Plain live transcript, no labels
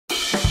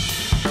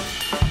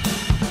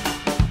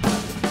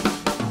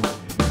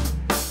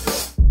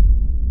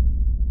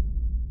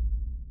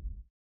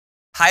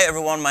Hi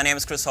everyone, my name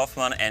is Chris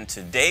Hoffmann and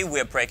today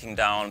we're breaking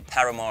down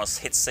Paramore's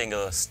hit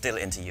single Still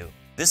Into You.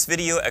 This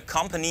video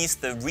accompanies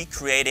the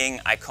recreating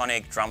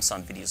iconic drum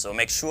sound video, so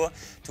make sure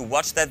to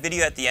watch that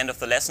video at the end of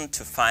the lesson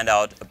to find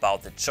out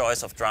about the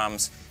choice of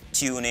drums,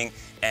 tuning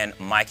and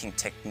miking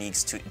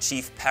techniques to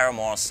achieve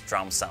Paramore's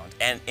drum sound.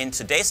 And in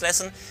today's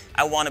lesson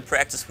I want to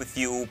practice with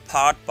you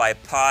part by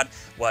part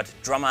what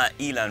drummer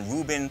Ilan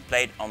Rubins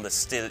played on the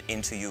Still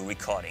Into You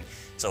recording.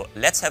 So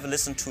let's have a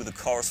listen to the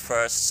chorus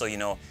first so you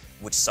know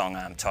which song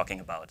I'm talking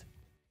about.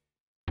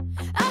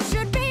 I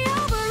should be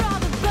over all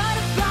the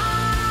butterflies,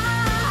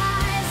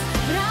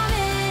 but I'm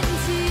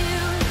into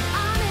you,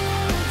 I'm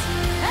into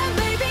you. And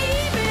baby,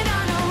 even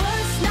on our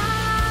worst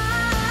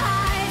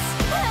nights,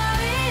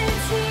 I'm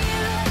into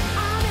you,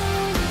 I'm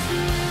into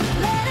you.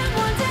 Let them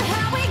wonder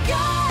how we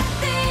got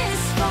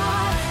this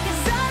far,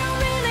 'cause I don't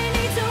really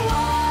need to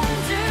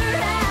wonder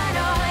at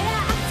all.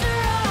 After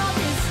all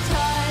this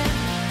time,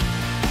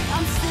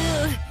 I'm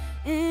still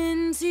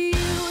into you.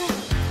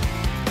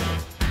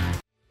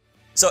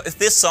 So if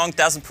this song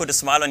doesn't put a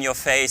smile on your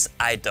face,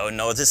 I don't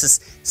know. This is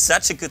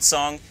such a good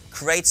song,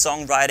 great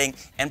songwriting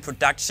and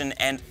production,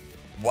 and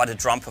what a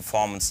drum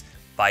performance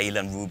by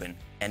Ilan Rubins.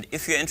 And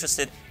if you're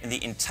interested in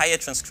the entire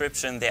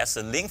transcription, there's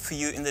a link for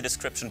you in the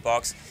description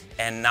box.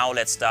 And now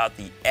let's start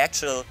the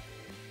actual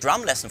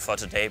drum lesson for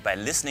today by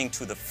listening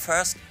to the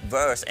first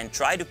verse and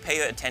try to pay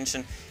your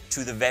attention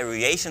to the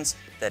variations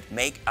that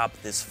make up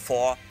this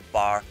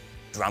 4-bar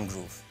drum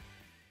groove.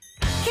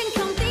 Can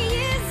count the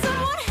years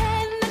on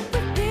hand that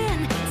we've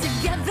been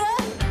together.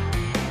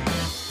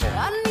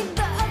 I need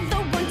the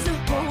other one to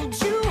hold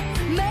you,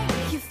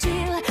 make you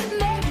feel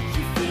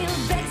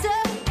better.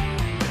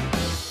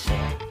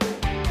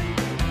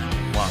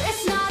 One.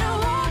 It's not a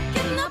walk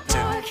in the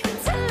park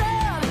to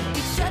love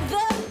each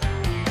other,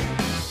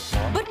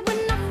 but when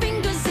our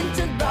fingers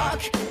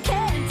interlock,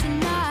 can't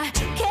deny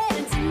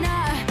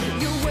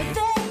you're worth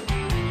it.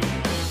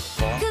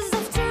 'Cause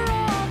after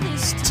all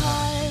this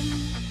time.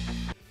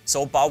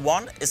 So bar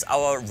 1 is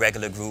our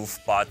regular groove,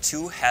 bar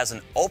 2 has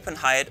an open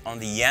hi-hat on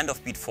the end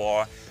of beat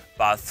 4,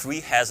 bar 3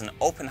 has an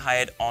open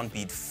hi-hat on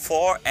beat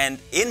 4, and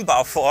in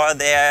bar 4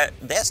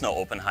 there's no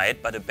open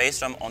hi-hat but a bass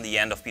drum on the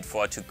end of beat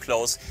 4 to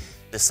close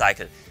the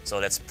cycle. So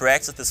let's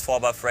practice this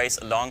 4-bar phrase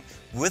along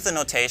with the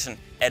notation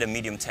at a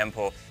medium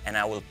tempo, and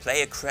I will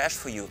play a crash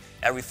for you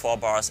every 4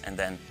 bars and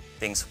then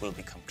things will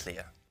become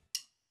clear.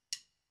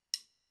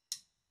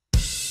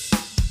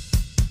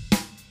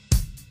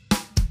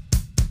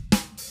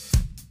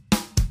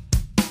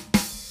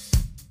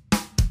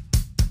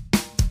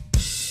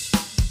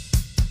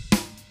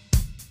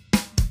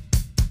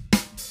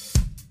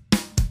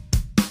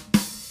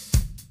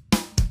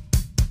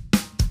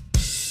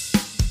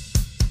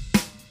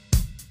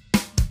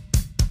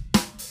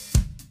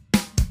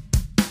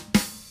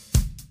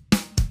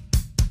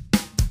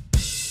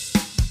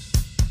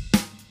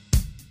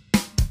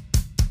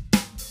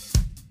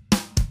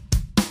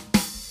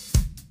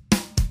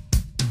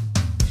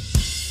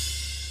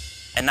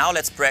 And now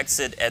let's practice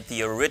it at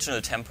the original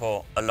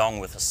tempo along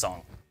with the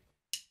song.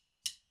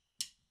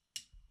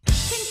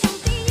 Can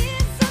count the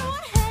years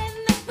on hand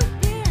that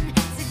we've been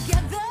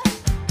together.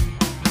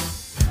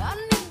 I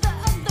need the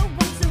other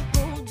one to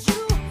hold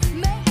you,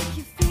 make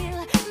you feel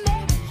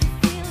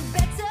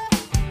better.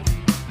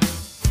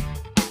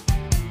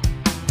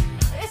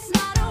 It's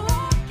not a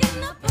walk in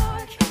the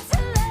park to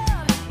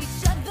love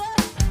each other,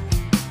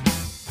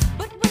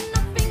 but when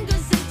our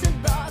fingers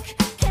interlock,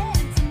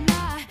 can't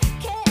deny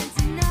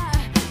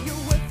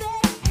you're worth it.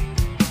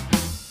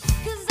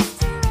 'Cause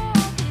after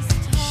all this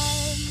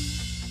time.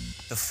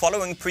 The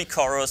following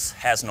pre-chorus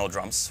has no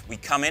drums. We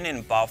come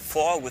in bar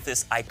 4 with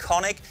this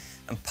iconic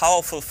and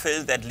powerful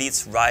fill that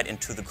leads right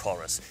into the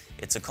chorus.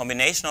 It's a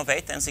combination of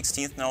 8th and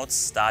 16th notes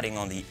starting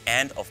on the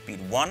end of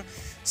beat 1.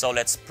 So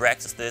let's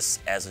practice this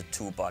as a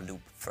 2-bar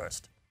loop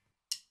first.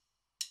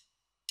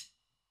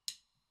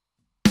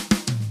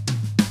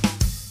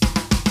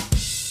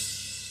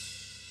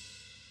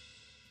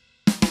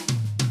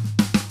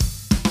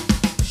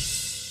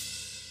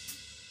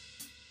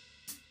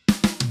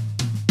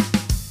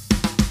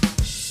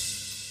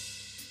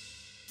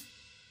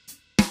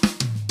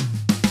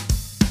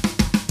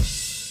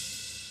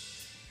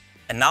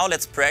 And now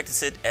let's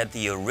practice it at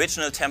the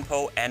original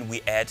tempo, and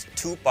we add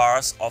 2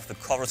 bars of the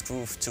chorus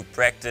groove to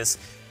practice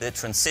the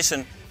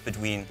transition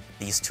between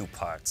these 2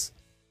 parts.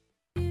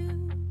 I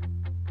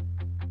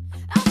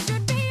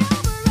should be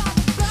over all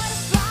the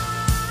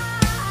butterflies,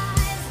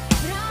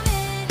 but I'm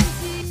into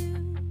you.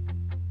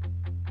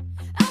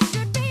 I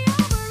should be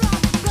over all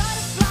the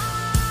butterflies,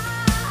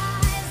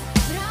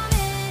 but I'm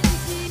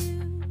into you.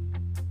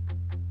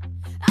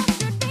 I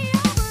should be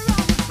over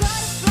all the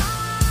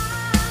butterflies,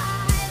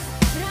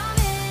 but I'm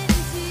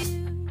into you.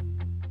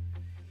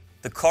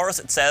 The chorus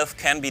itself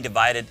can be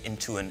divided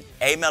into an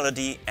A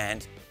melody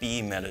and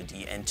B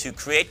melody, and to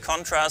create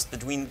contrast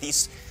between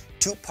these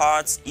 2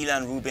 parts,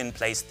 Ilan Rubins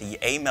plays the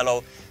A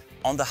mellow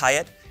on the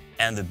hi-hat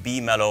and the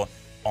B mellow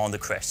on the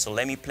crash. So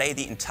let me play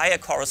the entire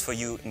chorus for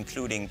you,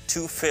 including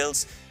 2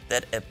 fills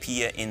that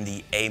appear in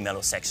the A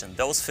mellow section.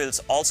 Those fills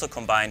also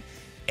combine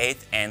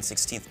 8th and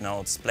 16th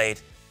notes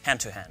played hand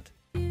to hand.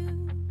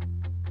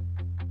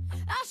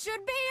 I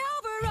should be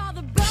over all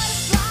the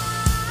butterflies,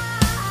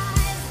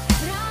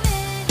 but I'm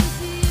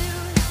into you,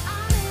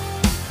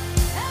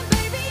 and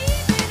baby,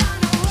 even on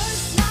the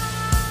worst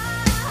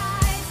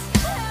nights,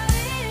 I'm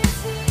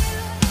into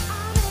you,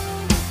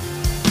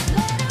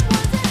 Let 'em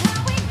wonder how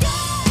we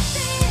got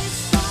this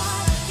far,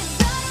 'cause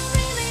I don't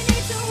really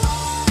need to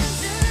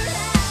wonder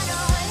at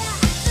all.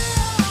 After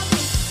all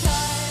this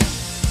time,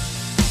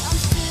 I'm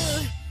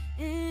still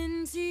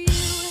into you.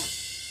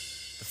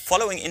 The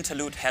following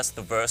interlude has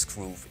the verse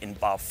groove. In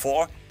bar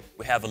 4,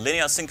 we have a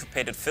linear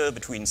syncopated fill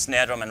between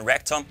snare drum and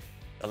rack tom,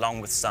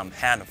 along with some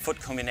hand and foot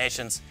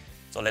combinations.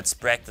 So let's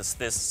practice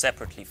this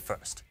separately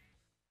first.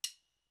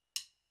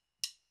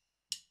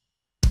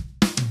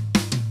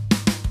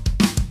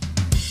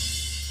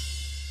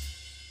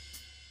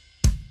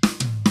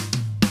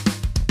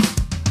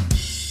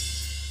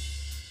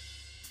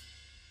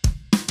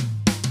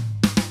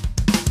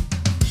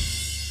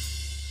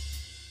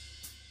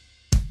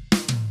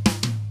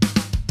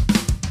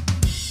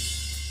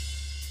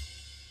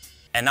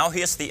 And now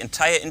here's the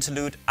entire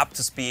interlude up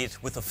to speed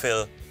with a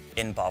fill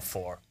in bar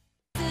 4.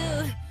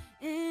 Still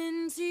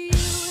into you.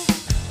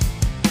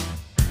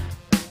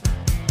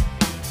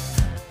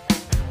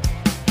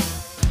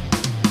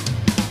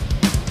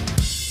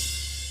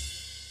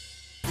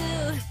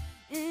 Still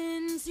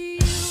into you.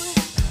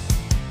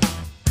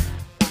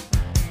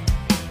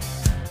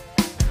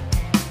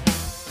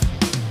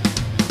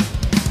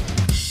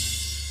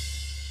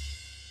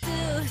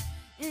 Still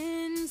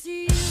into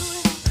you.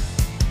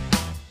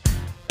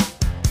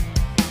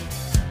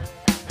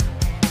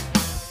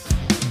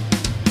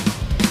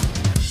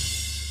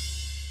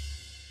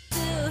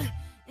 Still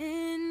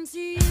into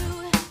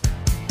you.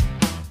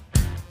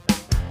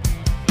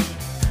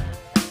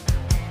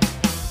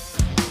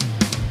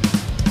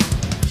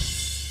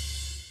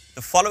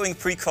 The following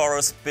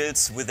pre-chorus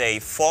builds with a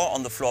 4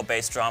 on the floor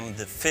bass drum.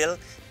 The fill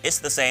is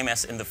the same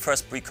as in the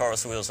first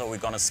pre-chorus wheel, so we're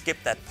gonna skip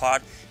that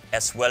part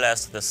as well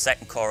as the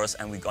second chorus,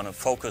 and we're gonna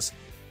focus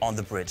on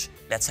the bridge.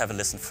 Let's have a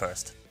listen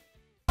first.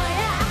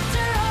 After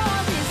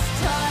all this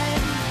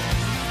time,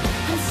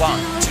 I'm 1,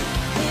 2,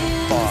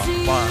 still bar,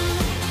 into bar. you.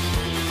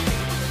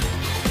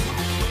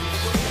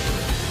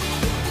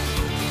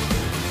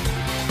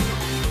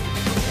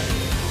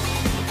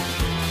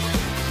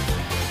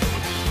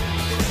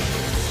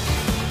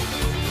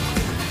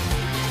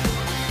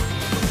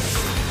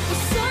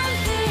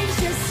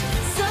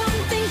 Some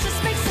things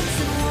just make sense,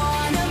 and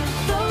one of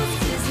those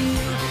is you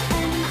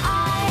and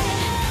I.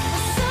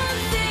 Some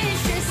things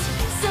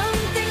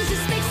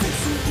just make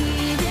sense, and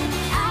even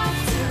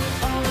after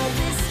all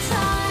this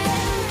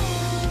time.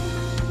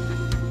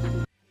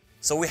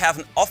 So we have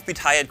an offbeat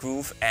hi-hat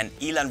groove, and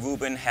Ilan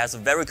Rubins has a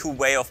very cool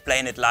way of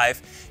playing it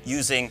live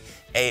using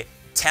a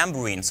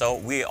tambourine. So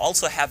we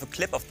also have a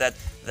clip of that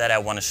I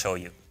want to show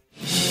you.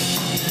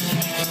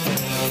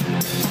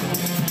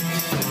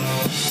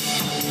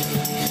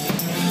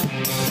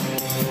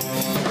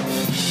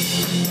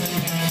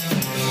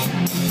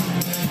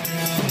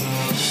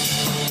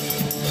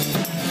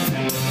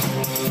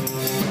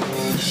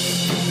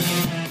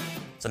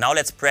 So now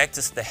let's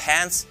practice the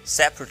hands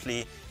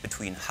separately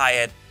between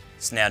hi-hat,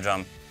 snare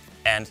drum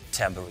and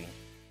tambourine.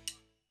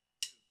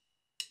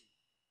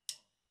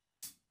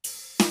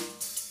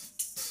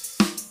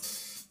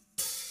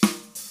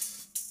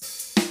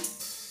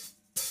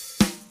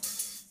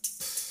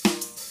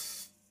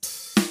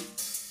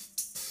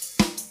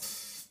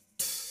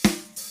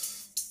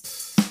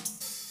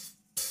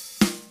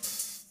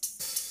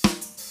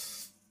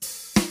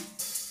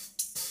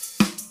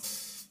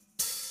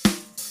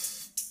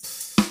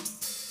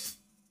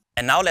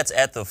 And now let's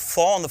add the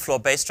 4 on the floor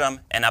bass drum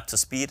and up to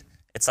speed.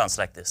 It sounds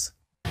like this.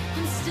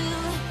 I'm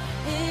still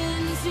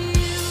into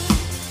you.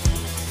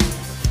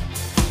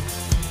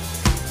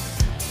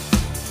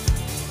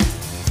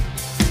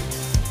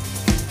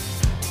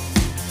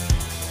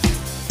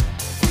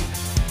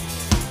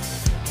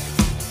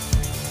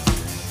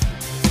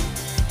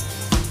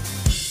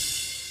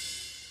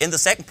 In the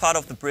second part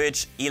of the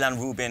bridge, Ilan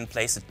Rubins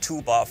plays a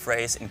 2-bar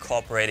phrase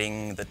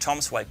incorporating the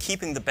toms while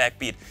keeping the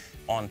backbeat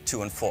on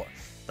 2 and 4.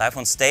 Live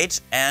on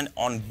stage and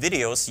on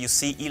videos you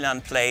see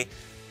Ilan play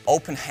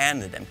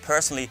open-handed, and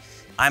personally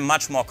I'm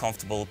much more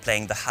comfortable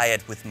playing the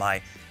hi-hat with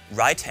my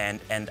right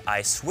hand, and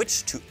I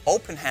switch to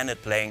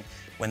open-handed playing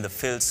when the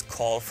fills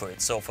call for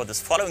it. So for this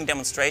following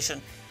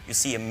demonstration you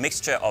see a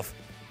mixture of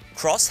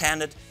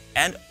cross-handed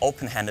and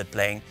open-handed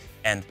playing,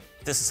 and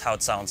this is how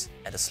it sounds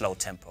at a slow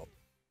tempo.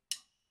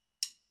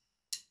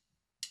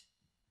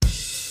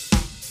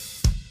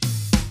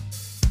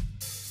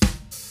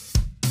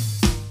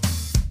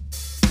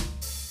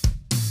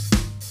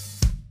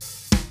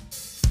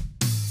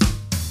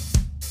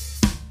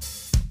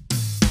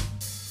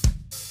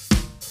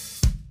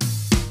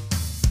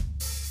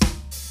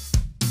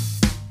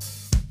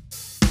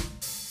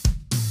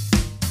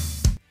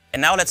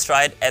 And now let's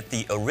try it at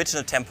the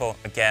original tempo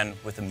again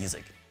with the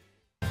music.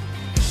 Some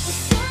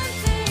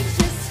things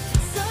just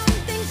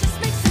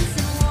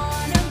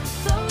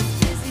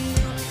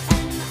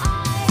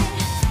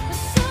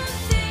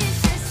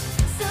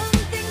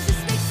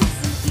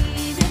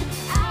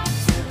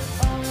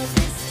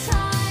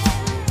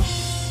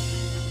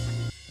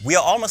We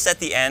are almost at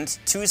the end.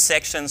 2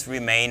 sections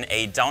remain,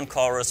 a down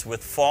chorus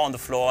with 4 on the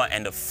floor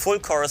and a full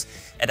chorus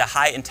at a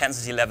high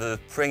intensity level,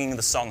 bringing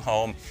the song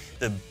home.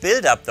 The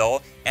build-up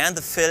though and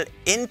the fill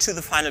into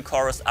the final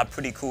chorus are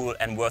pretty cool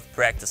and worth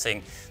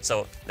practicing,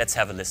 so let's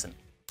have a listen.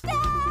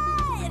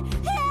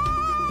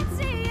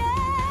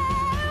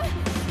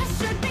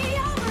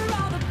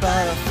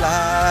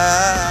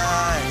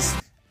 Butterflies.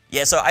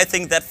 Yeah, so I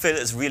think that fill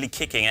is really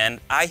kicking,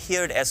 and I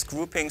hear it as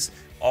groupings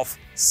of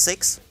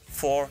 6,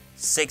 4,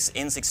 6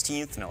 in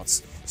 16th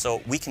notes.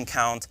 So we can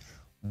count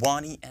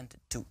 1 E and a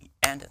 2 E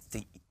and a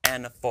 3 E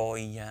and a 4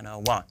 E and a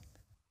 1,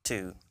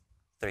 2,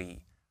 3,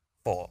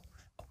 4.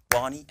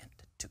 1 E and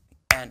a 2 E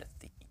and a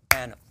 3 E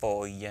and a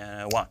 4 E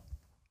and a 1,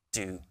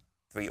 2,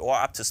 3. Or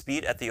up to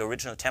speed at the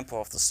original tempo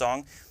of the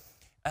song.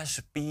 I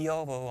should be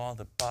over all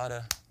the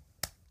butter.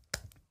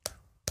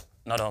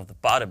 Not all the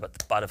butter, but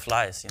the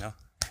butterflies, you know.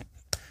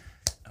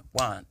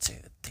 1, 2,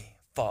 3,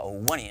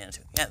 4. 1 E and a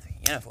 2 E and a 3 E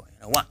and a 4 E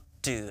and a 1,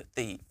 2,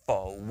 3,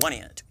 4. 1 E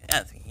and a 2 E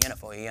and a 3 E and a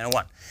 4 E and a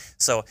 1.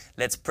 So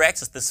let's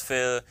practice this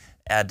fill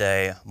at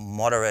a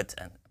moderate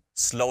and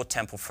slow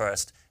tempo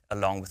first,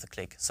 along with the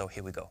click. So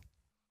here we go.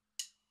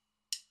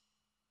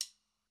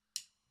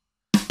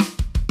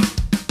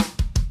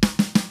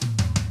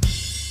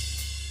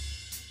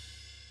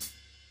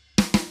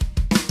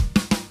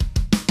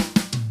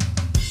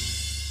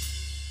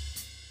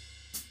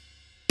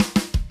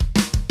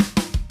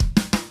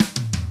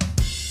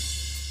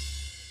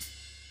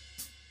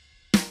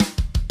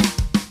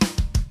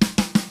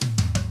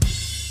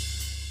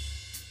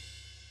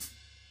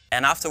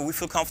 And after we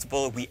feel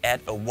comfortable, we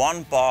add a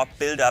 1-bar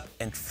build-up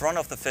in front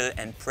of the fill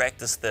and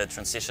practice the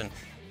transition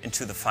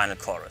into the final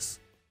chorus.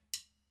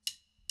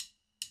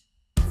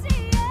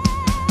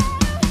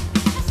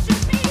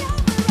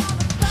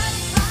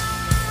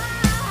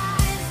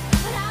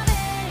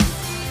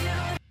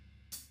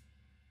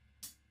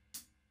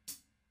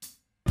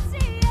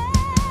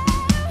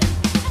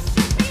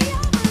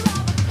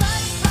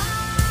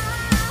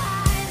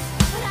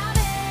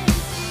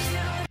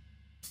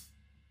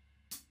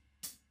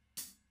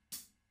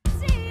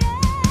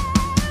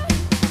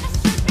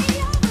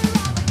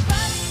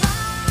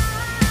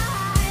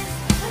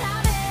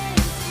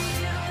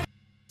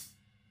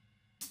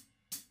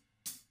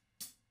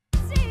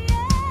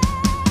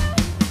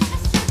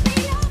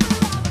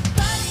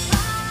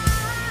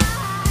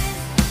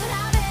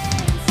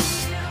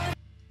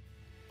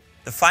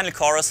 The final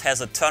chorus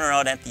has a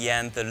turnaround at the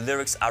end, the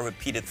lyrics are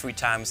repeated 3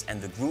 times and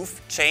the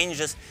groove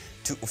changes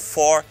to a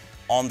 4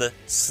 on the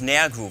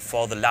snare groove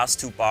for the last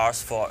 2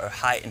 bars for a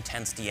high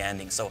intensity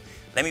ending. So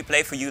let me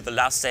play for you the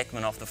last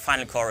segment of the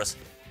final chorus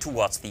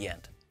towards the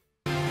end.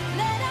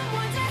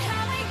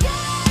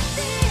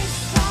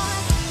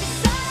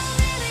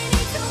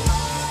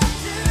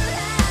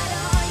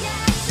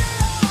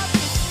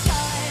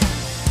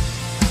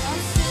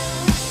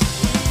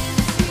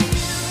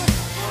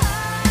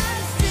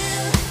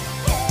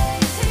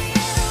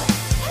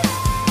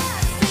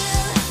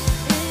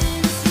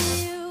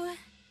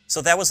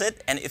 So that was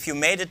it, and if you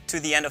made it to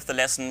the end of the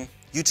lesson,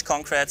 huge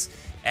congrats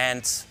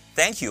and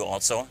thank you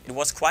also. It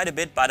was quite a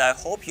bit, but I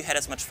hope you had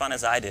as much fun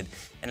as I did.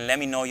 And let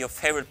me know your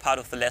favorite part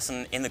of the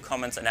lesson in the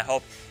comments, and I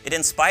hope it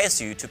inspires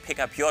you to pick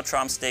up your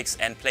drumsticks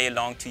and play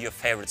along to your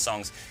favorite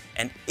songs.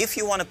 And if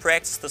you want to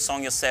practice the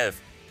song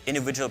yourself,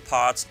 individual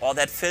parts or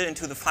that fill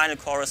into the final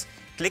chorus,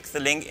 click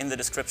the link in the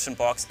description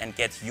box and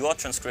get your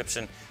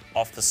transcription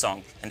of the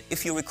song. And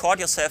if you record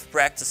yourself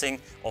practicing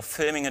or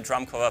filming a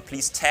drum cover,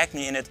 please tag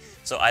me in it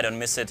so I don't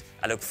miss it.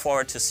 I look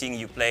forward to seeing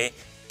you play.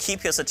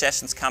 Keep your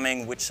suggestions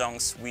coming, which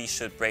songs we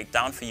should break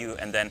down for you,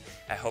 and then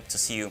I hope to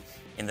see you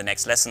in the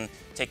next lesson.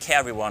 Take care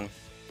everyone,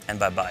 and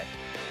bye bye.